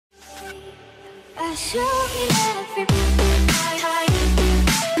Hello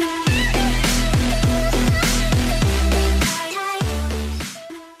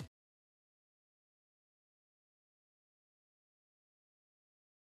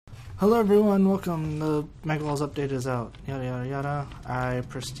everyone, welcome. The Megawalls update is out. Yada yada yada. I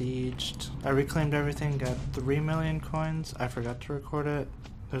reclaimed everything, got 3 million coins. I forgot to record it.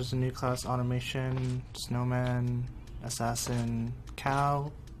 There's a new class, Automation, Snowman, Assassin, Cow,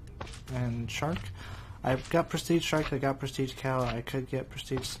 and Shark. I've got Prestige Shark, I got Prestige Cow, I could get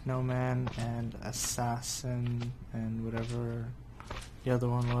Prestige Snowman and Assassin and whatever the other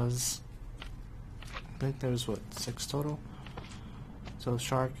one was. I think there was, what, 6 total? So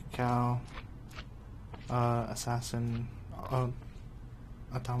Shark, Cow, Assassin,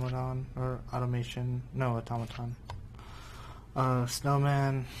 Automaton, or Automation, no, Automaton,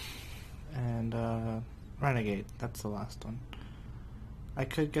 Snowman, and Renegade, that's the last one. I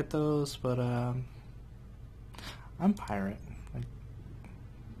could get those, but I'm Pirate. Like,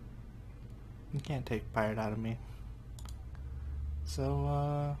 you can't take Pirate out of me.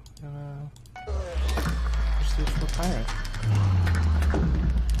 So, gonna proceed for Pirate.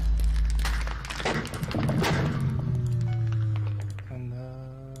 And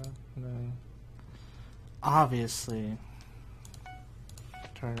obviously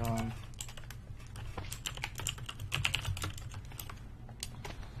turn it on.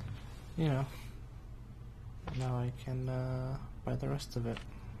 You know, now I can buy the rest of it.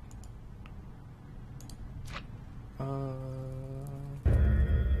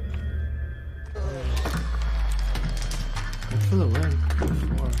 Good for the win.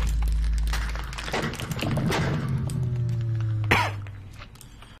 4.